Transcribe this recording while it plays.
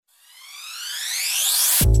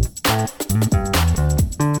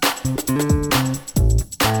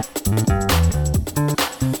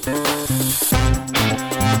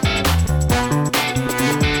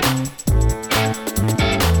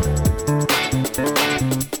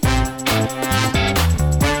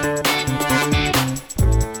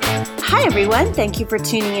everyone. Thank you for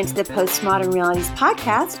tuning into the Postmodern Realities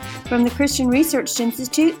podcast from the Christian Research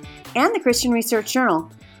Institute and the Christian Research Journal.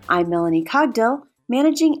 I'm Melanie Cogdill,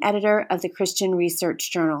 Managing Editor of the Christian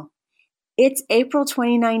Research Journal. It's April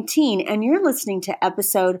 2019, and you're listening to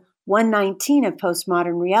episode 119 of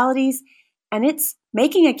Postmodern Realities, and it's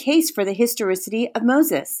Making a Case for the Historicity of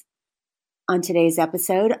Moses. On today's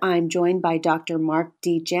episode, I'm joined by Dr. Mark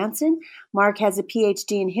D. Jansen. Mark has a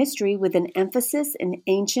PhD in history with an emphasis in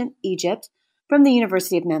ancient Egypt from the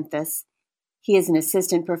University of Memphis. He is an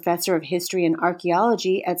assistant professor of history and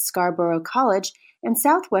archaeology at Scarborough College and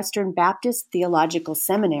Southwestern Baptist Theological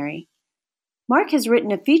Seminary. Mark has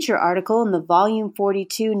written a feature article in the Volume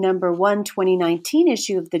 42, Number 1, 2019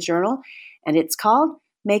 issue of the journal, and it's called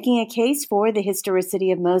Making a Case for the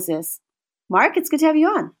Historicity of Moses. Mark, it's good to have you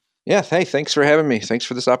on. Yeah, hey, thanks for having me. Thanks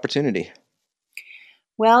for this opportunity.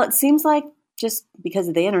 Well, it seems like just because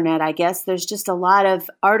of the internet, I guess, there's just a lot of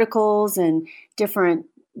articles and different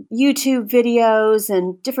YouTube videos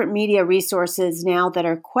and different media resources now that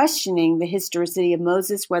are questioning the historicity of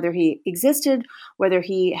Moses, whether he existed, whether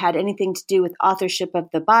he had anything to do with authorship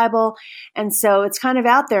of the Bible. And so it's kind of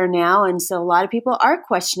out there now. And so a lot of people are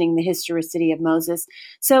questioning the historicity of Moses.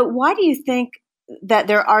 So why do you think that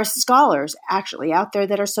there are scholars actually out there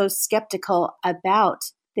that are so skeptical about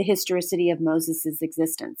the historicity of Moses'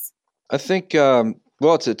 existence? I think,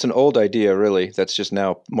 it's an old idea, really, that's just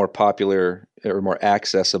now more popular or more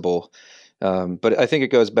accessible. But I think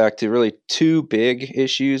it goes back to really two big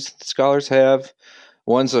issues scholars have.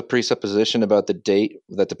 One's a presupposition about the date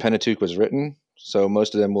that the Pentateuch was written. So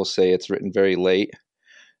most of them will say it's written very late,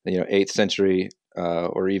 8th century,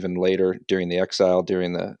 or even later during the exile,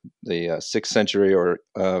 during the 6th century, or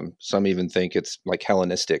some even think it's like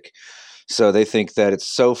Hellenistic. So they think that it's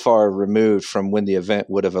so far removed from when the event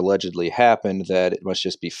would have allegedly happened that it must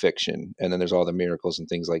just be fiction. And then there's all the miracles and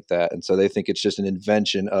things like that. And so they think it's just an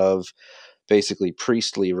invention of basically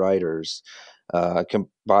priestly writers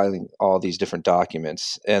compiling all these different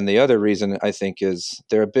documents. And the other reason, I think, is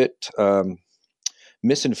they're a bit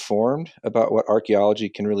misinformed about what archaeology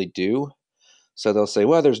can really do. So they'll say,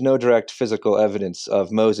 well, there's no direct physical evidence of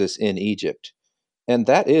Moses in Egypt. And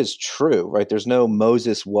that is true, right? There's no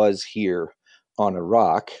Moses was here on a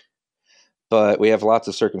rock, but we have lots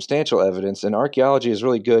of circumstantial evidence. And archaeology is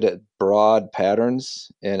really good at broad patterns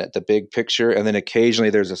and at the big picture. And then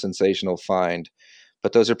occasionally there's a sensational find,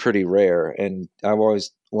 but those are pretty rare. And I've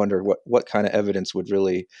always wondered what kind of evidence would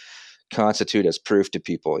really constitute as proof to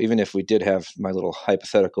people. Even if we did have my little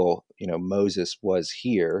hypothetical, Moses was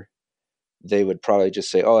here, they would probably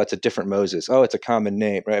just say, oh, it's a different Moses. Oh, it's a common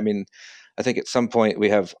name, right? I mean, I think at some point we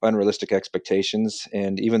have unrealistic expectations,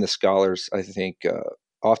 and even the scholars, I think,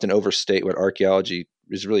 often overstate what archaeology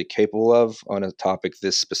is really capable of on a topic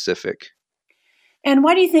this specific. And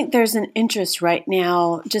why do you think there's an interest right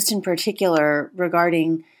now, just in particular,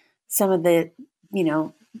 regarding some of the,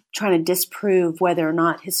 trying to disprove whether or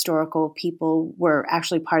not historical people were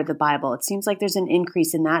actually part of the Bible? It seems like there's an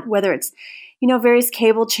increase in that, whether it's various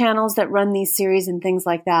cable channels that run these series and things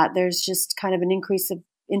like that. There's just kind of an increase of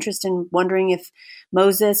interest in wondering if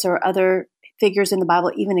Moses or other figures in the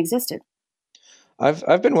Bible even existed.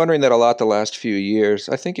 I've been wondering that a lot the last few years.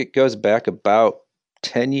 I think it goes back about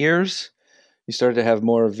 10 years. You started to have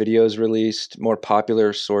more videos released, more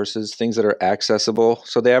popular sources, things that are accessible.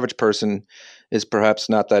 So the average person is perhaps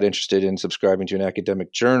not that interested in subscribing to an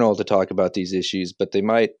academic journal to talk about these issues, but they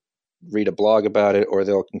might read a blog about it, or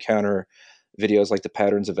they'll encounter videos like the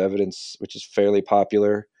Patterns of Evidence, which is fairly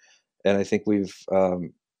popular. And I think we've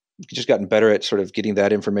just gotten better at sort of getting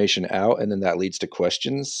that information out, and then that leads to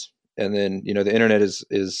questions. And then, the internet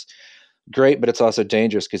is great, but it's also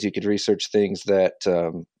dangerous because you could research things that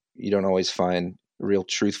you don't always find real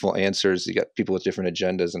truthful answers. You got people with different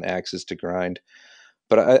agendas and axes to grind.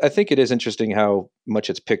 But I think it is interesting how much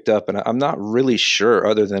it's picked up, and I'm not really sure,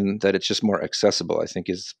 other than that it's just more accessible, I think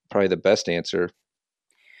is probably the best answer.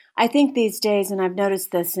 I think these days, and I've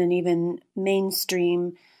noticed this in even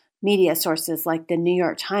mainstream media sources like the New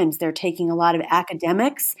York Times, they're taking a lot of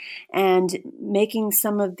academics and making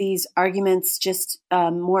some of these arguments just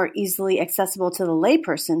more easily accessible to the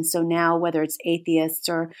layperson. So now, whether it's atheists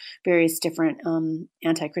or various different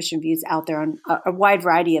anti-Christian views out there on a wide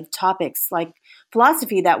variety of topics like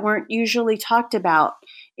philosophy that weren't usually talked about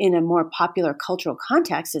in a more popular cultural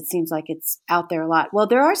context, it seems like it's out there a lot. Well,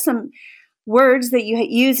 there are some words that you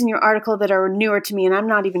use in your article that are newer to me, and I'm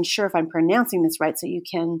not even sure if I'm pronouncing this right, so you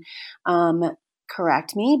can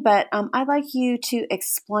correct me. But I'd like you to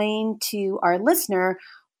explain to our listener,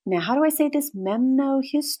 now, how do I say this?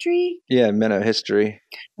 Memnohistory? Yeah, Memnohistory.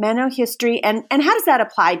 Memnohistory. And how does that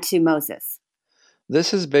apply to Moses?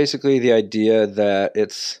 This is basically the idea that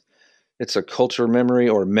it's a culture memory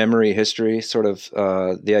or memory history, sort of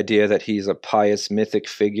the idea that he's a pious mythic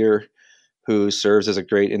figure who serves as a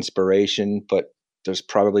great inspiration, but there's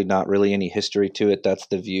probably not really any history to it. That's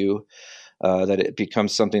the view. That it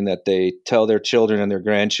becomes something that they tell their children and their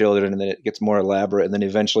grandchildren, and then it gets more elaborate, and then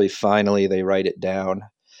eventually, finally, they write it down.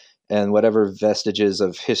 And whatever vestiges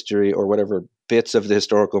of history or whatever bits of the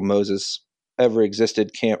historical Moses ever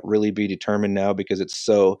existed can't really be determined now because it's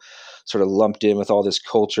so sort of lumped in with all this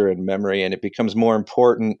culture and memory, and it becomes more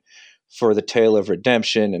important for the tale of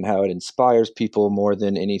redemption and how it inspires people more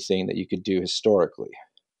than anything that you could do historically.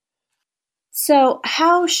 So,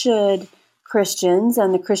 how should Christians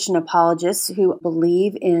and the Christian apologists who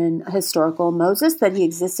believe in historical Moses, that he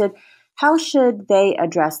existed, how should they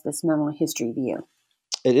address this memory history view?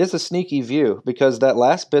 It is a sneaky view because that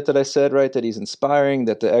last bit that I said, right, that he's inspiring,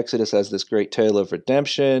 that the Exodus has this great tale of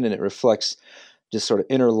redemption, and it reflects just sort of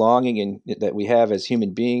inner longing that we have as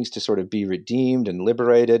human beings to sort of be redeemed and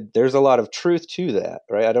liberated. There's a lot of truth to that,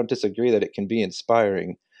 right? I don't disagree that it can be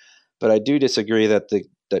inspiring, but I do disagree that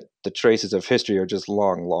the traces of history are just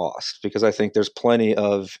long lost, because I think there's plenty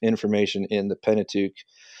of information in the Pentateuch,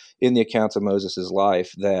 in the accounts of Moses'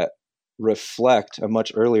 life, that reflect a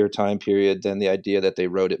much earlier time period than the idea that they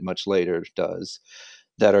wrote it much later does,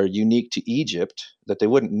 that are unique to Egypt, that they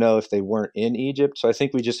wouldn't know if they weren't in Egypt. So I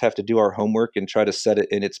think we just have to do our homework and try to set it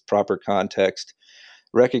in its proper context,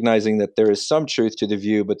 recognizing that there is some truth to the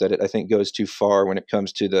view, but that it, I think, goes too far when it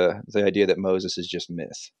comes to the idea that Moses is just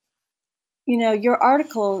myth. You know, your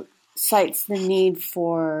article cites the need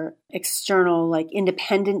for external, like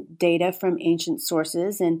independent data from ancient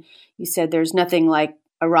sources. And you said there's nothing like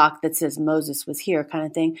a rock that says Moses was here kind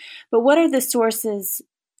of thing. But what are the sources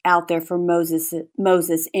out there for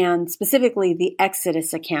Moses and specifically the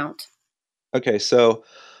Exodus account? Okay, so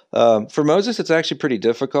for Moses, it's actually pretty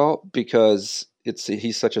difficult because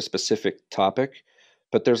he's such a specific topic.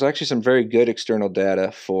 But there's actually some very good external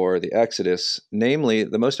data for the Exodus. Namely,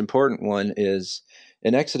 the most important one is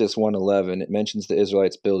in Exodus 1:11. It mentions the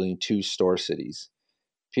Israelites building two store cities,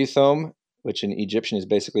 Pithom, which in Egyptian is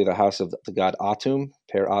basically the house of the god Atum,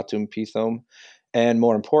 Per Atum Pithom, and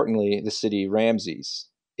more importantly, the city Ramses.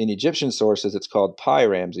 In Egyptian sources, it's called Pi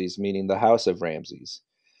Ramses, meaning the house of Ramses.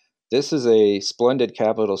 This is a splendid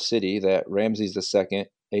capital city that Ramses II,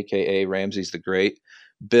 aka Ramses the Great,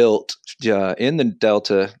 built in the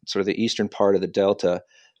Delta, sort of the eastern part of the Delta,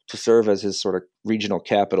 to serve as his sort of regional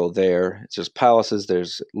capital there. There's palaces,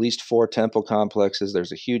 there's at least 4 temple complexes,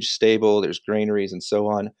 there's a huge stable, there's granaries, and so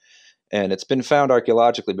on. And it's been found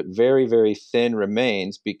archaeologically, but very, very thin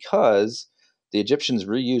remains because the Egyptians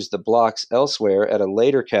reused the blocks elsewhere at a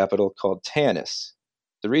later capital called Tanis.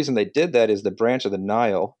 The reason they did that is the branch of the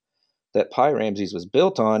Nile that Pi Ramses was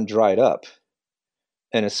built on dried up.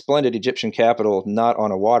 And a splendid Egyptian capital not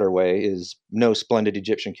on a waterway is no splendid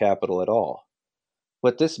Egyptian capital at all.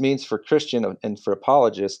 What this means for Christian and for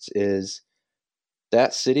apologists is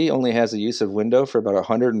that city only has a use of window for about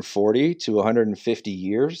 140 to 150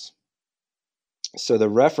 years. So the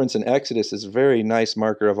reference in Exodus is a very nice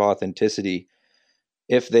marker of authenticity.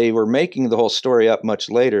 If they were making the whole story up much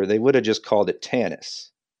later, they would have just called it Tanis,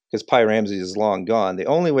 because Pi Ramses is long gone. The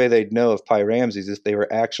only way they'd know of Pi Ramses is if they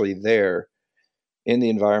were actually there in the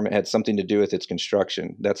environment, had something to do with its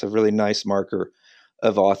construction. That's a really nice marker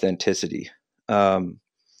of authenticity.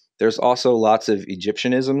 There's also lots of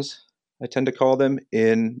Egyptianisms, I tend to call them,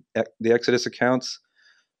 in the Exodus accounts.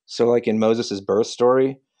 So like in Moses' birth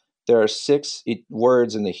story, there are 6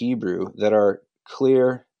 words in the Hebrew that are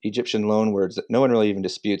clear Egyptian loanwords that no one really even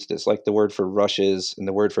disputes this, like the word for rushes and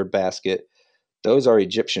the word for basket. Those are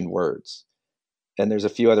Egyptian words. And there's a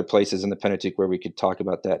few other places in the Pentateuch where we could talk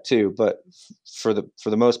about that too. But for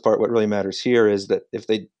the most part, what really matters here is that if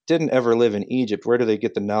they didn't ever live in Egypt, where do they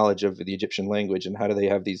get the knowledge of the Egyptian language, and how do they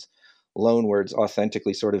have these loanwords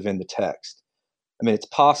authentically sort of in the text? I mean, it's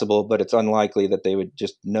possible, but it's unlikely that they would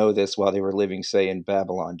just know this while they were living, say, in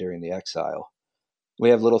Babylon during the exile. We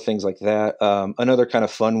have little things like that. Another kind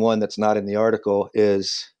of fun one that's not in the article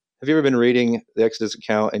is, have you ever been reading the Exodus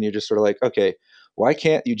account and you're just sort of like, okay, why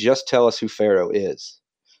can't you just tell us who Pharaoh is?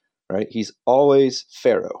 Right? He's always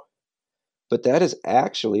Pharaoh. But that is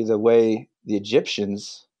actually the way the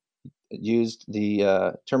Egyptians used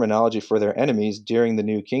the terminology for their enemies during the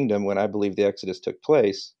New Kingdom when I believe the Exodus took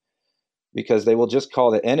place, because they will just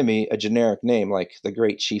call the enemy a generic name like the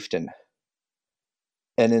Great Chieftain.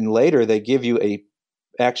 And then later they give you a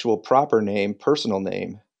actual proper name, personal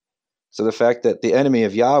name. So the fact that the enemy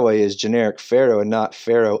of Yahweh is generic Pharaoh and not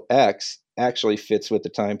Pharaoh X actually fits with the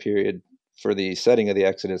time period for the setting of the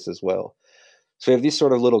Exodus as well. So we have these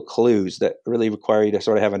sort of little clues that really require you to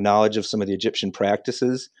sort of have a knowledge of some of the Egyptian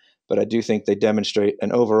practices. But I do think they demonstrate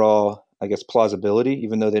an overall, I guess, plausibility,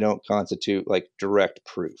 even though they don't constitute like direct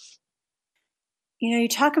proof. You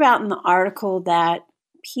talk about in the article that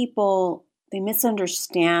people, they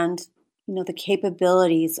misunderstand, the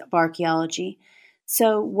capabilities of archaeology.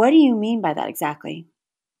 So what do you mean by that exactly?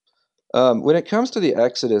 When it comes to the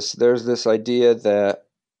Exodus, there's this idea that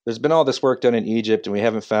there's been all this work done in Egypt and we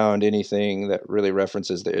haven't found anything that really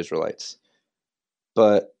references the Israelites.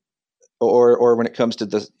 But or when it comes to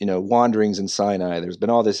the wanderings in Sinai, there's been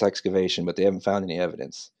all this excavation, but they haven't found any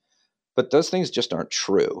evidence. But those things just aren't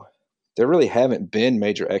true. There really haven't been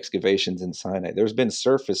major excavations in Sinai. There's been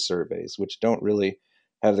surface surveys, which don't really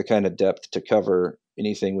have the kind of depth to cover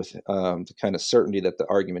anything with the kind of certainty that the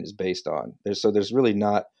argument is based on. There's really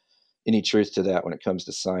not any truth to that when it comes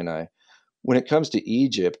to Sinai. When it comes to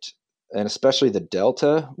Egypt, and especially the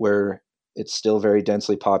Delta, where it's still very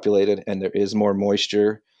densely populated and there is more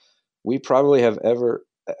moisture, we probably have ever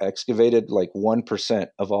excavated like 1%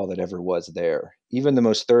 of all that ever was there. Even the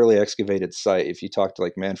most thoroughly excavated site, if you talk to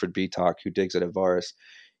like Manfred Bietak, who digs at Avaris,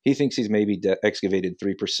 he thinks he's maybe excavated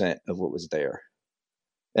 3% of what was there.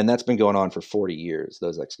 And that's been going on for 40 years,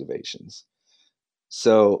 those excavations.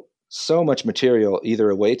 So much material either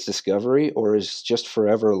awaits discovery or is just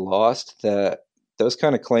forever lost that those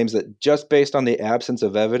kind of claims that just based on the absence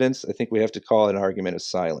of evidence, I think we have to call an argument of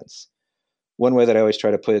silence. One way that I always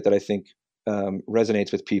try to put it that I think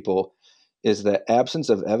resonates with people is that absence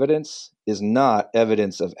of evidence is not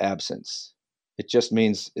evidence of absence. It just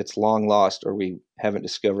means it's long lost or we haven't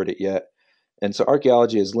discovered it yet. And so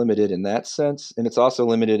archaeology is limited in that sense. And it's also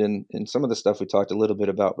limited in some of the stuff we talked a little bit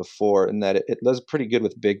about before, in that it does pretty good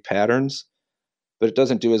with big patterns, but it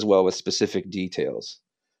doesn't do as well with specific details.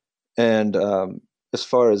 And as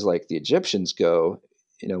far as like the Egyptians go,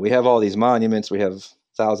 we have all these monuments, we have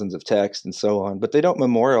thousands of texts and so on, but they don't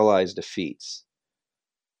memorialize defeats.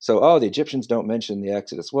 So, the Egyptians don't mention the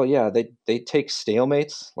Exodus. Well, yeah, they take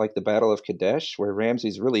stalemates like the Battle of Kadesh, where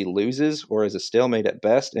Ramses really loses or is a stalemate at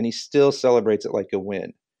best, and he still celebrates it like a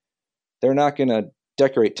win. They're not going to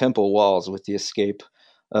decorate temple walls with the escape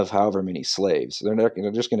of however many slaves. They're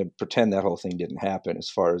just going to pretend that whole thing didn't happen as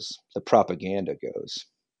far as the propaganda goes.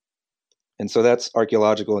 And so that's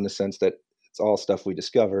archaeological in the sense that it's all stuff we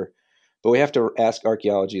discover, but we have to ask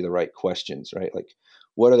archaeology the right questions, right? Like,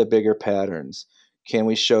 what are the bigger patterns? Can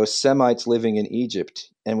we show Semites living in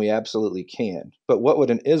Egypt? And we absolutely can. But what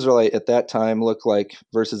would an Israelite at that time look like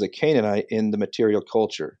versus a Canaanite in the material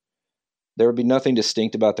culture? There would be nothing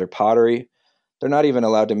distinct about their pottery. They're not even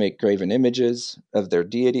allowed to make graven images of their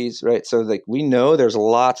deities, right? So like we know there's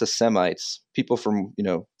lots of Semites, people from,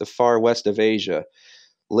 the far west of Asia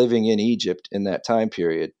living in Egypt in that time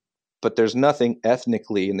period. But there's nothing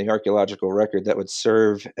ethnically in the archaeological record that would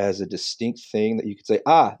serve as a distinct thing that you could say,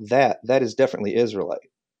 that is definitely Israelite.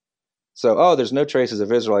 So, there's no traces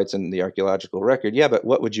of Israelites in the archaeological record. Yeah, but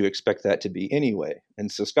what would you expect that to be anyway?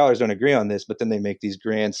 And so scholars don't agree on this, but then they make these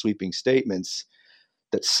grand sweeping statements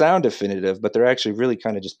that sound definitive, but they're actually really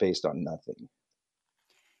kind of just based on nothing.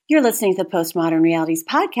 You're listening to the Postmodern Realities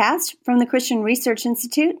podcast from the Christian Research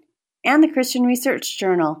Institute and the Christian Research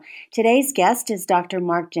Journal. Today's guest is Dr.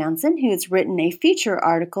 Mark Johnson, who has written a feature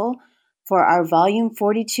article for our Volume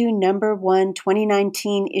 42, Number 1,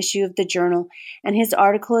 2019 issue of the journal, and his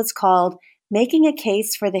article is called Making a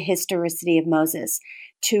Case for the Historicity of Moses.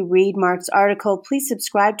 To read Mark's article, please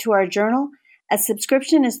subscribe to our journal. A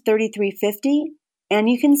subscription is $33.50, and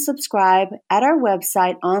you can subscribe at our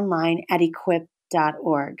website online at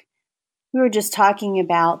equip.org. We were just talking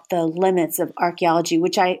about the limits of archaeology,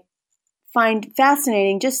 which I find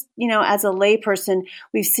fascinating. Just, as a layperson,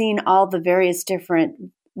 we've seen all the various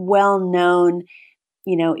different well-known,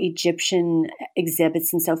 Egyptian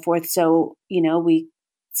exhibits and so forth. So, we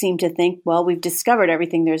seem to think, well, we've discovered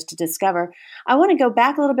everything there's to discover. I want to go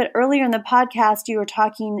back a little bit earlier in the podcast. You were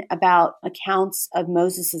talking about accounts of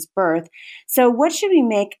Moses' birth. So what should we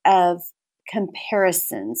make of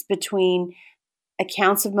comparisons between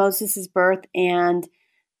accounts of Moses' birth and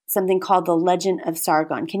something called the Legend of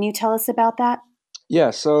Sargon? Can you tell us about that?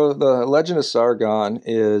 Yeah, so the Legend of Sargon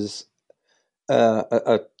is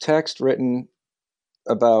a text written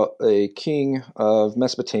about a king of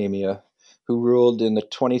Mesopotamia who ruled in the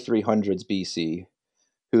 2300s BC,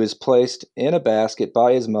 who is placed in a basket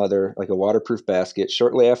by his mother, like a waterproof basket,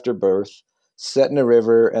 shortly after birth, set in a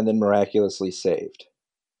river, and then miraculously saved.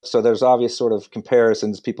 So there's obvious sort of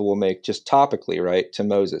comparisons people will make just topically, right, to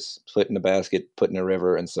Moses, put in a basket, put in a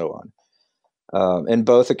river, and so on. And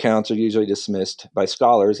both accounts are usually dismissed by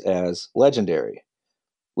scholars as legendary,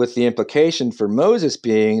 with the implication for Moses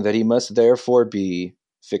being that he must therefore be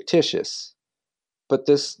fictitious. But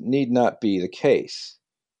this need not be the case,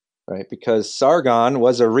 right? Because Sargon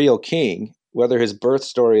was a real king. Whether his birth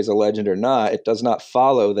story is a legend or not, it does not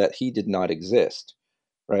follow that he did not exist,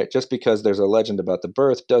 right? Just because there's a legend about the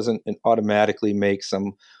birth doesn't automatically make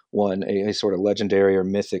someone a sort of legendary or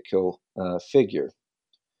mythical figure.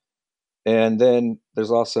 And then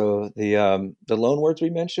there's also the loanwords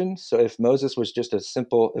we mentioned. So if Moses was just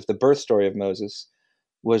if the birth story of Moses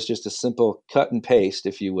was just a simple cut and paste,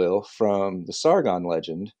 if you will, from the Sargon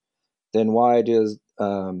legend, then why does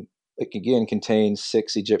it again contain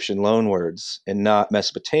 6 Egyptian loanwords and not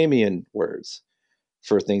Mesopotamian words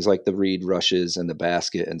for things like the reed rushes and the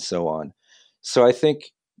basket and so on? So I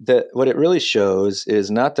think that what it really shows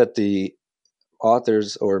is not that the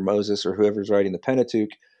authors or Moses or whoever's writing the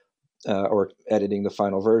Pentateuch or editing the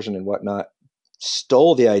final version and whatnot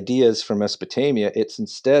stole the ideas from Mesopotamia. It's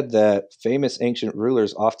instead that famous ancient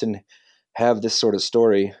rulers often have this sort of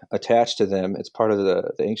story attached to them. It's part of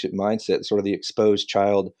the ancient mindset, sort of the exposed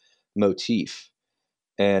child motif.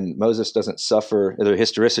 And Moses doesn't suffer, the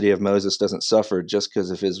historicity of Moses doesn't suffer just because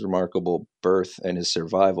of his remarkable birth and his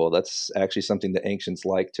survival. That's actually something the ancients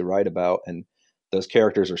like to write about, and those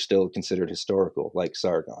characters are still considered historical, like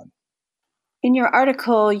Sargon. In your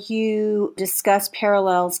article, you discuss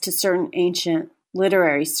parallels to certain ancient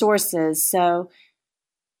literary sources. So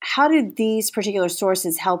how do these particular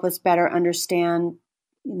sources help us better understand,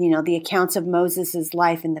 the accounts of Moses'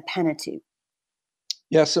 life in the Pentateuch?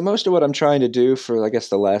 Yeah, so most of what I'm trying to do for, I guess,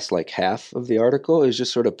 the last half of the article is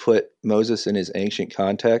just sort of put Moses in his ancient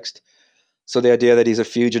context. So the idea that he's a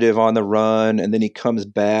fugitive on the run and then he comes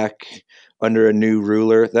back under a new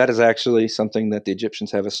ruler, that is actually something that the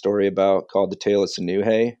Egyptians have a story about called the Tale of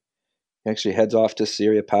Senuhe. He actually heads off to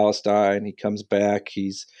Syria, Palestine. He comes back.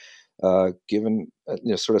 He's given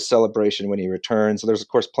sort of celebration when he returns. So there's, of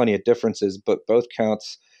course, plenty of differences, but both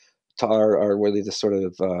counts are really the sort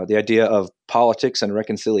of the idea of politics and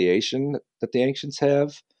reconciliation that the ancients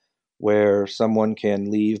have, where someone can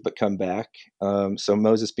leave but come back. So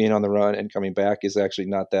Moses being on the run and coming back is actually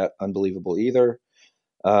not that unbelievable either.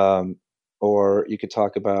 Or you could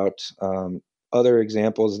talk about other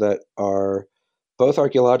examples that are both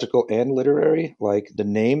archaeological and literary, like the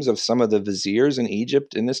names of some of the viziers in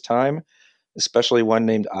Egypt in this time, especially one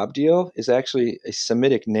named Abdiel, is actually a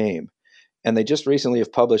Semitic name. And they just recently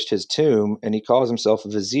have published his tomb, and he calls himself a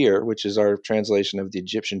vizier, which is our translation of the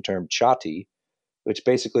Egyptian term chati, which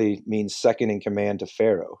basically means second in command to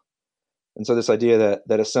Pharaoh. And so this idea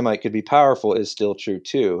that a Semite could be powerful is still true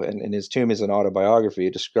too. And his tomb is an autobiography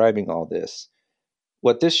describing all this.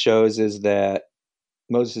 What this shows is that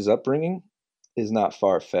Moses' upbringing is not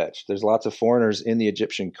far-fetched. There's lots of foreigners in the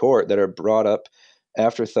Egyptian court that are brought up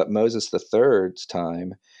after Moses III's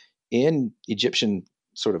time in Egyptian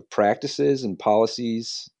sort of practices and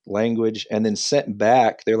policies, language, and then sent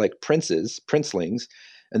back. They're like princelings,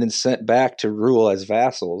 and then sent back to rule as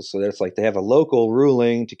vassals. So that's they have a local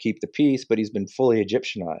ruling to keep the peace, but he's been fully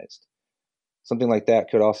Egyptianized. Something like that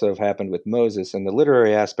could also have happened with Moses. And the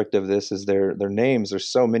literary aspect of this is their names. There's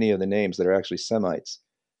so many of the names that are actually Semites.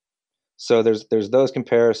 So there's those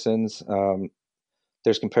comparisons.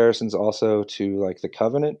 There's comparisons also to the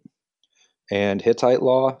covenant and Hittite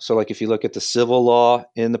law. So if you look at the civil law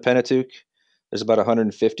in the Pentateuch, there's about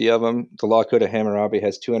 150 of them. The Law Code of Hammurabi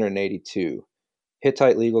has 282.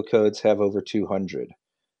 Hittite legal codes have over 200.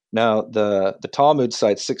 Now, the Talmud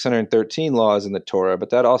cites 613 laws in the Torah, but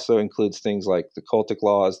that also includes things like the cultic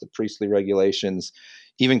laws, the priestly regulations,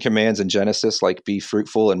 even commands in Genesis like be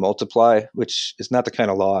fruitful and multiply, which is not the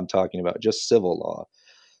kind of law I'm talking about, just civil law.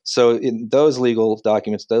 So in those legal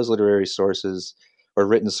documents, those literary sources or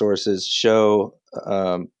written sources show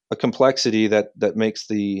a complexity that makes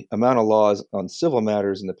the amount of laws on civil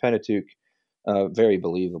matters in the Pentateuch very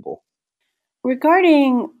believable.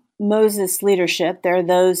 Regarding Moses' leadership, there are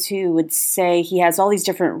those who would say he has all these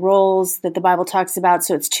different roles that the Bible talks about,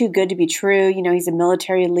 so it's too good to be true. He's a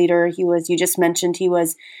military leader. You just mentioned he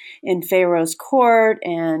was in Pharaoh's court,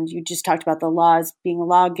 and you just talked about the laws, being a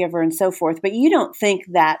lawgiver and so forth. But you don't think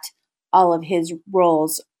that all of his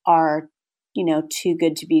roles are, too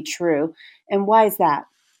good to be true. And why is that?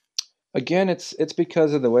 Again, it's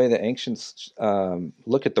because of the way the ancients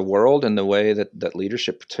look at the world and the way that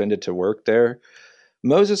leadership tended to work there.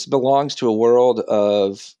 Moses belongs to a world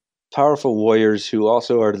of powerful warriors who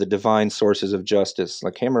also are the divine sources of justice.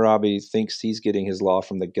 Like Hammurabi thinks he's getting his law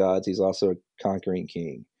from the gods. He's also a conquering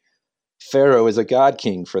king. Pharaoh is a god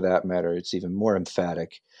king, for that matter. It's even more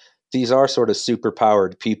emphatic. These are sort of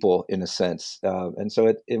superpowered people in a sense. And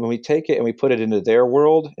so when we take it and we put it into their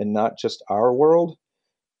world and not just our world,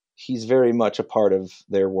 he's very much a part of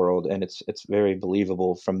their world, and it's very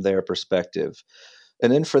believable from their perspective.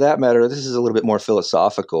 And then, for that matter, this is a little bit more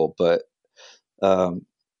philosophical, but um,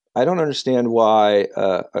 I don't understand why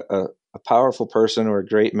a powerful person or a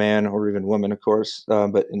great man, or even woman, of course,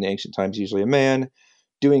 but in ancient times, usually a man,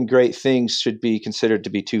 doing great things should be considered to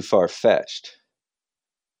be too far fetched.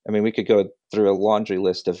 I mean, we could go through a laundry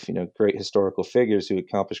list of great historical figures who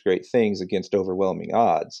accomplished great things against overwhelming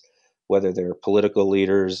odds, whether they're political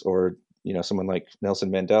leaders or someone like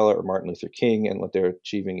Nelson Mandela or Martin Luther King, and what they're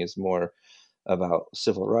achieving is more about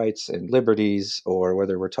civil rights and liberties, or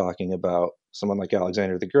whether we're talking about someone like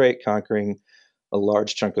Alexander the Great conquering a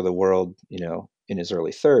large chunk of the world, in his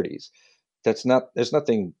early 30s. There's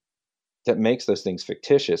nothing that makes those things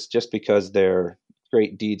fictitious. Just because they're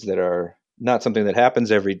great deeds that are not something that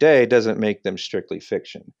happens every day doesn't make them strictly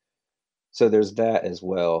fiction. So there's that as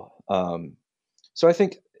well. So I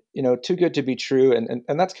think, too good to be true.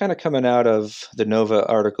 And that's kind of coming out of the Nova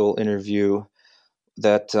article interview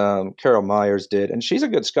that Carol Myers did. And she's a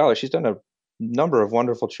good scholar. She's done a number of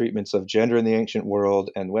wonderful treatments of gender in the ancient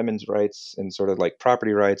world and women's rights and sort of like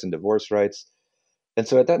property rights and divorce rights. And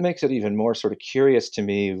so that makes it even more sort of curious to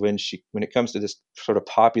me when it comes to this sort of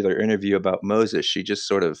popular interview about Moses. She just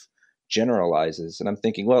sort of generalizes, and I'm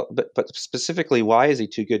thinking, well, but specifically, why is he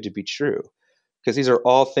too good to be true? Because these are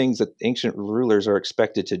all things that ancient rulers are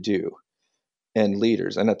expected to do, and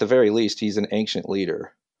leaders, and at the very least, he's an ancient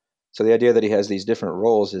leader. So the idea that he has these different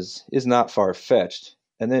roles is not far fetched.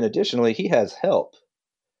 And then additionally, he has help.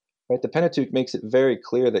 Right? The Pentateuch makes it very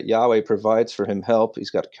clear that Yahweh provides for him help.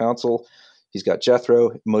 He's got counsel. He's got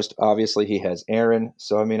Jethro. Most obviously, he has Aaron.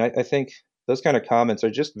 So, I mean, I think those kind of comments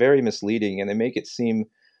are just very misleading, and they make it seem,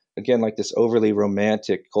 again, like this overly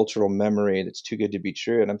romantic cultural memory that's too good to be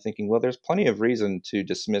true. And I'm thinking, well, there's plenty of reason to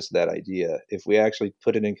dismiss that idea if we actually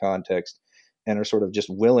put it in context and are sort of just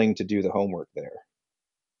willing to do the homework there.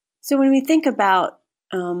 So when we think about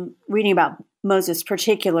reading about Moses,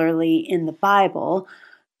 particularly in the Bible,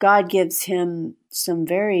 God gives him some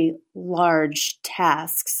very large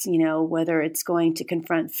tasks, whether it's going to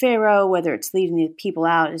confront Pharaoh, whether it's leading the people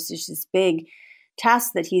out. It's just this big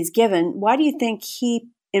task that he's given. Why do you think he,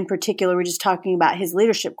 in particular, we're just talking about his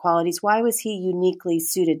leadership qualities, why was he uniquely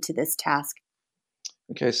suited to this task?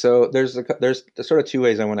 Okay, so there's sort of two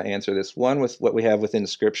ways I want to answer this. One with what we have within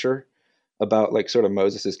Scripture about like sort of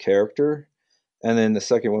Moses's character, and then the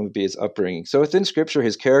second one would be his upbringing. So within Scripture,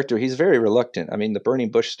 his character, he's very reluctant. I mean, the burning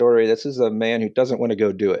bush story, this is a man who doesn't want to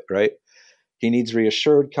go do it, right? He needs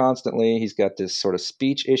reassured constantly. He's got this sort of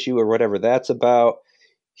speech issue or whatever that's about.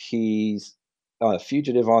 He's a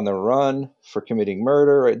fugitive on the run for committing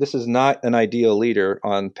murder. Right? This is not an ideal leader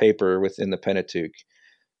on paper within the Pentateuch,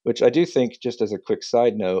 which I do think, just as a quick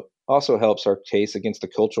side note, also helps our case against the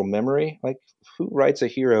cultural memory. Like, who writes a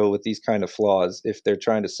hero with these kind of flaws if they're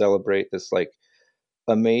trying to celebrate this like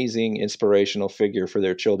amazing inspirational figure for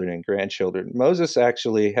their children and grandchildren? Moses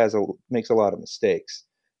actually makes a lot of mistakes,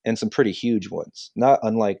 and some pretty huge ones, not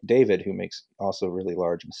unlike David, who makes also really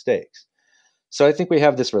large mistakes. So I think we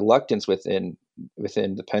have this reluctance within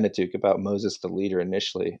the Pentateuch about Moses, the leader,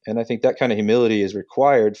 initially. And I think that kind of humility is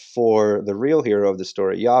required for the real hero of the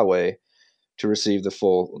story, Yahweh, to receive the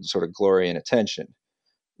full sort of glory and attention.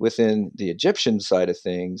 Within the Egyptian side of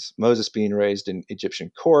things, Moses being raised in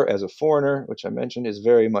Egyptian court as a foreigner, which I mentioned, is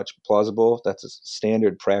very much plausible. That's a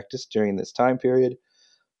standard practice during this time period.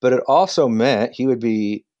 But it also meant he would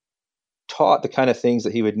be taught the kind of things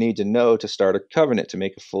that he would need to know to start a covenant, to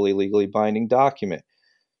make a fully legally binding document,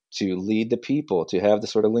 to lead the people, to have the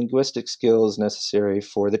sort of linguistic skills necessary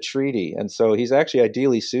for the treaty. And so he's actually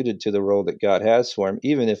ideally suited to the role that God has for him,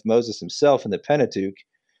 even if Moses himself in the Pentateuch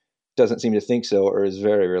doesn't seem to think so or is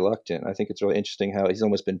very reluctant. I think it's really interesting how he's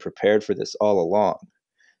almost been prepared for this all along.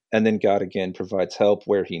 And then God again provides help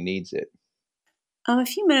where he needs it. A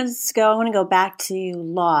few minutes ago, I want to go back to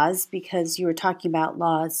laws because you were talking about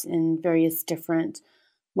laws in various different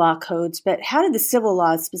law codes. But how did the civil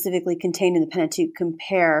laws specifically contained in the Pentateuch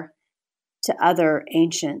compare to other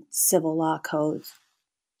ancient civil law codes?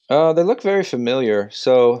 They look very familiar.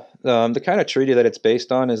 So the kind of treaty that it's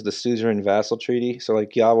based on is the suzerain vassal treaty. So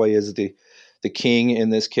like Yahweh is the king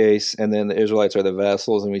in this case, and then the Israelites are the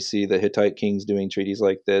vassals, and we see the Hittite kings doing treaties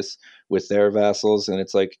like this with their vassals, and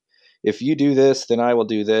it's like, if you do this, then I will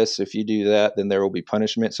do this. If you do that, then there will be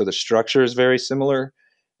punishment. So the structure is very similar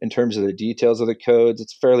in terms of the details of the codes.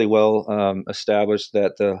 It's fairly well established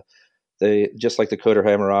that just like the Code of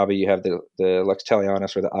Hammurabi, you have the lex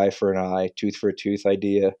talionis, or the eye for an eye, tooth for a tooth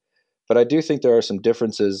idea. But I do think there are some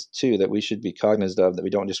differences too that we should be cognizant of, that we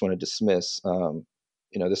don't just want to dismiss.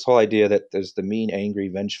 This whole idea that there's the mean, angry,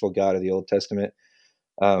 vengeful God of the Old Testament.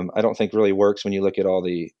 I don't think really works when you look at all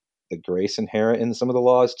the grace inherent in some of the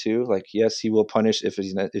laws too. Like, yes, he will punish if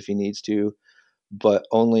he needs to, but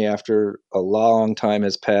only after a long time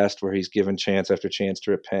has passed where he's given chance after chance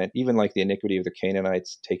to repent, even like the iniquity of the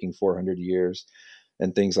Canaanites taking 400 years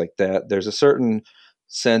and things like that. There's a certain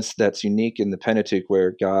sense that's unique in the Pentateuch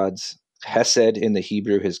where God's hesed in the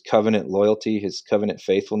Hebrew, his covenant loyalty, his covenant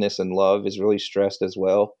faithfulness and love is really stressed as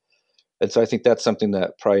well. And so I think that's something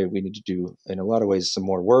that probably we need to do in a lot of ways some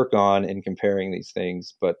more work on in comparing these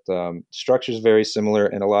things. But structure is very similar,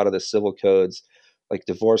 and a lot of the civil codes, like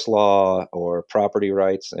divorce law or property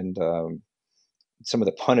rights, and some of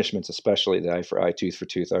the punishments, especially the eye for eye, tooth for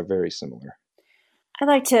tooth, are very similar. I'd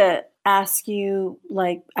like to ask you,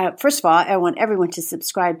 first of all, I want everyone to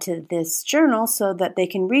subscribe to this journal so that they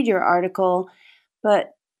can read your article.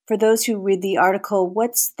 But for those who read the article,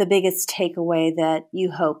 what's the biggest takeaway that you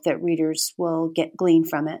hope that readers will glean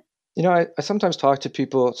from it? You know, I sometimes talk to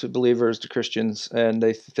people, to believers, to Christians, and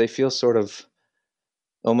they feel sort of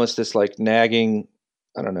almost this like nagging,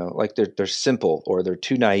 I don't know, like they're simple or they're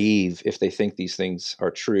too naive if they think these things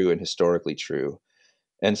are true and historically true.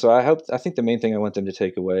 And so I think the main thing I want them to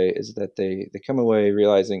take away is that they come away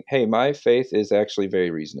realizing, hey, my faith is actually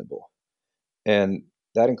very reasonable. And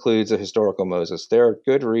that includes a historical Moses. There are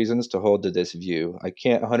good reasons to hold to this view. I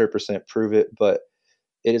can't 100% prove it, but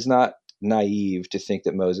it is not naive to think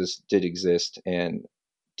that Moses did exist and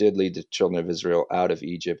did lead the children of Israel out of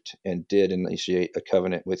Egypt and did initiate a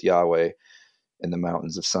covenant with Yahweh in the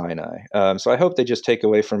mountains of Sinai. So I hope they just take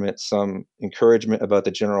away from it some encouragement about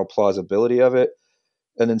the general plausibility of it.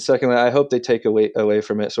 And then secondly, I hope they take away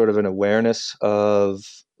from it sort of an awareness of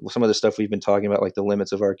some of the stuff we've been talking about, like the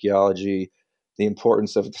limits of archaeology, the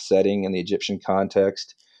importance of the setting and the Egyptian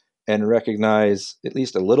context, and recognize at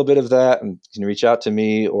least a little bit of that, and can reach out to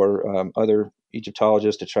me or other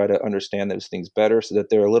Egyptologists to try to understand those things better so that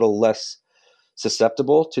they're a little less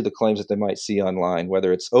susceptible to the claims that they might see online,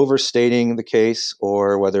 whether it's overstating the case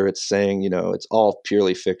or whether it's saying, it's all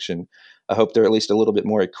purely fiction. I hope they're at least a little bit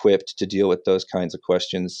more equipped to deal with those kinds of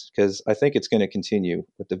questions, because I think it's going to continue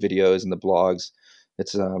with the videos and the blogs.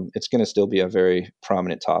 It's going to still be a very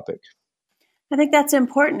prominent topic. I think that's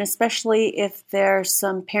important, especially if there's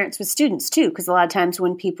some parents with students too, because a lot of times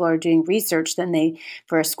when people are doing research, then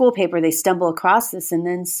for a school paper, they stumble across this. And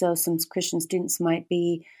then so some Christian students might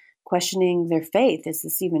be questioning their faith. Is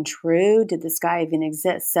this even true? Did this guy even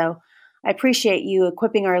exist? So I appreciate you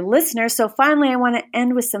equipping our listeners. So finally, I want to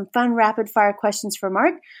end with some fun rapid fire questions for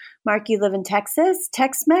Mark. Mark, you live in Texas,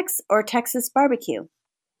 Tex-Mex or Texas barbecue?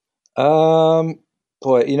 Boy,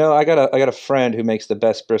 I got a friend who makes the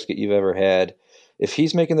best brisket you've ever had. If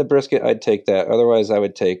he's making the brisket, I'd take that. Otherwise, I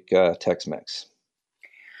would take Tex-Mex.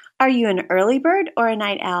 Are you an early bird or a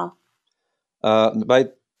night owl? By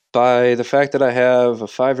the fact that I have a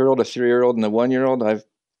 5-year-old, a 3-year-old, and a 1-year-old, I've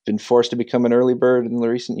been forced to become an early bird in the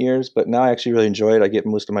recent years. But now I actually really enjoy it. I get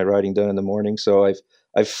most of my writing done in the morning, so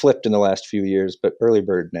I've flipped in the last few years, but early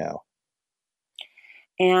bird now.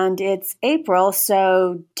 And it's April,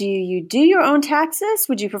 so do you do your own taxes?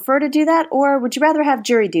 Would you prefer to do that, or would you rather have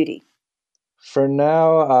jury duty? For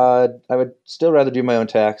now, I would still rather do my own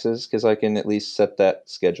taxes because I can at least set that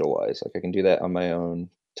schedule-wise. Like I can do that on my own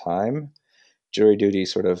time. Jury duty,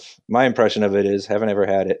 sort of, my impression of it is, haven't ever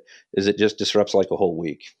had it, is it just disrupts like a whole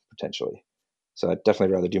week, potentially. So I'd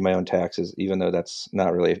definitely rather do my own taxes, even though that's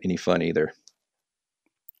not really any fun either.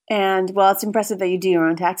 And, well, it's impressive that you do your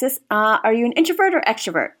own taxes. Are you an introvert or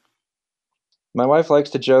extrovert? My wife likes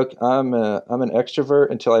to joke, I'm an extrovert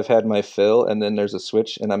until I've had my fill, and then there's a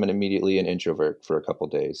switch, and I'm immediately an introvert for a couple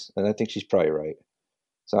days. And I think she's probably right.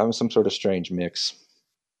 So I'm some sort of strange mix.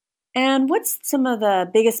 And what's some of the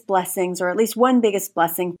biggest blessings, or at least one biggest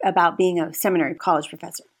blessing about being a seminary college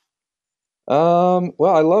professor? Well,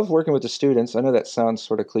 I love working with the students. I know that sounds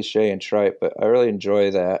sort of cliche and trite, but I really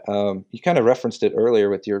enjoy that. You kind of referenced it earlier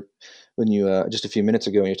when you just a few minutes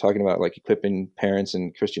ago when you're talking about like equipping parents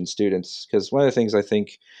and Christian students. Because one of the things I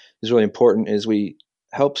think is really important is we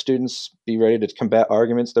help students be ready to combat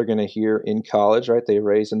arguments they're going to hear in college, right? They're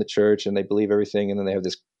raised in the church and they believe everything, and then they have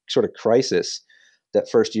this sort of crisis that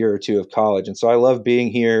first year or two of college. And so I love being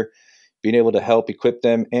here, being able to help equip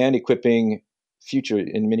them and equipping future,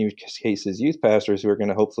 in many cases, youth pastors who are going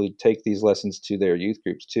to hopefully take these lessons to their youth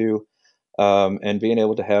groups too. And being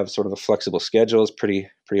able to have sort of a flexible schedule is pretty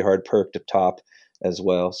hard perk to top as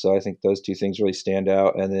well. So I think those two things really stand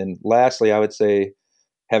out. And then lastly, I would say,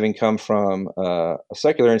 having come from a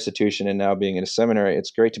secular institution and now being in a seminary,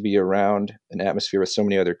 it's great to be around an atmosphere with so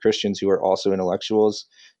many other Christians who are also intellectuals.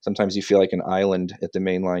 Sometimes you feel like an island at the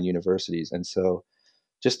mainline universities. And so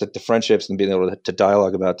just the friendships and being able to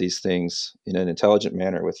dialogue about these things in an intelligent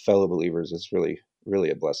manner with fellow believers is really,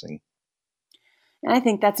 really a blessing. And I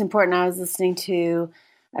think that's important. I was listening to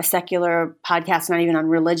a secular podcast, not even on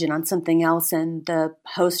religion, on something else, and the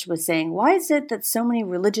host was saying, why is it that so many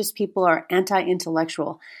religious people are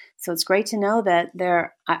anti-intellectual? So it's great to know that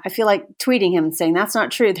I feel like tweeting him and saying that's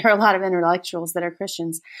not true. There are a lot of intellectuals that are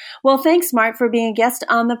Christians. Well, thanks, Mark, for being a guest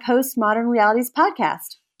on the Postmodern Realities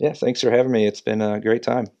podcast. Yeah, thanks for having me. It's been a great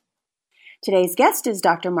time. Today's guest is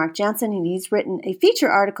Dr. Mark Jansen, and he's written a feature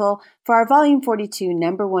article for our Volume 42,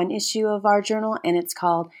 #1 issue of our journal, and it's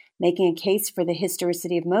called Making a Case for the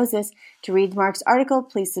Historicity of Moses. To read Mark's article,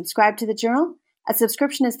 please subscribe to the journal. A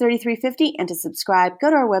subscription is $33.50, and to subscribe,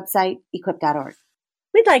 go to our website, equip.org.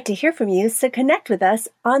 We'd like to hear from you, so connect with us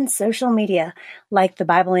on social media. Like the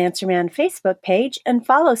Bible Answer Man Facebook page and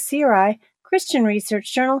follow CRI, Christian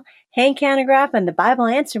Research Journal, Hank Hanegraaff, and the Bible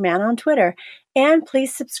Answer Man on Twitter. And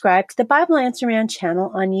please subscribe to the Bible Answer Man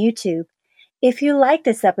channel on YouTube. If you like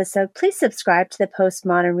this episode, please subscribe to the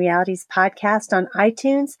Postmodern Realities podcast on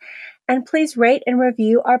iTunes, and please rate and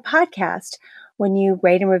review our podcast. When you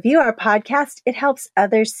rate and review our podcast, it helps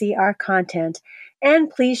others see our content.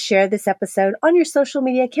 And please share this episode on your social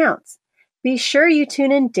media accounts. Be sure you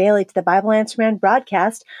tune in daily to the Bible Answer Man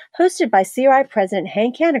broadcast, hosted by CRI President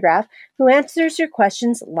Hank Hanegraaff, who answers your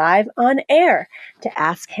questions live on air. To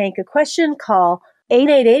ask Hank a question, call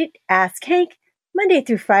 888-ASK-HANK, Monday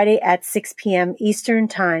through Friday at 6 p.m. Eastern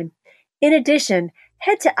Time. In addition,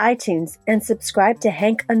 head to iTunes and subscribe to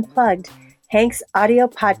Hank Unplugged, Hank's audio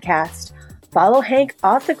podcast. Follow Hank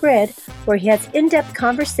off the grid, where he has in-depth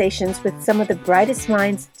conversations with some of the brightest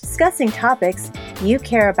minds discussing topics you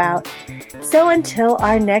care about. So until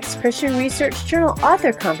our next Christian Research Journal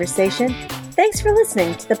author conversation, thanks for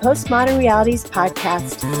listening to the Postmodern Realities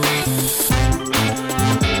podcast.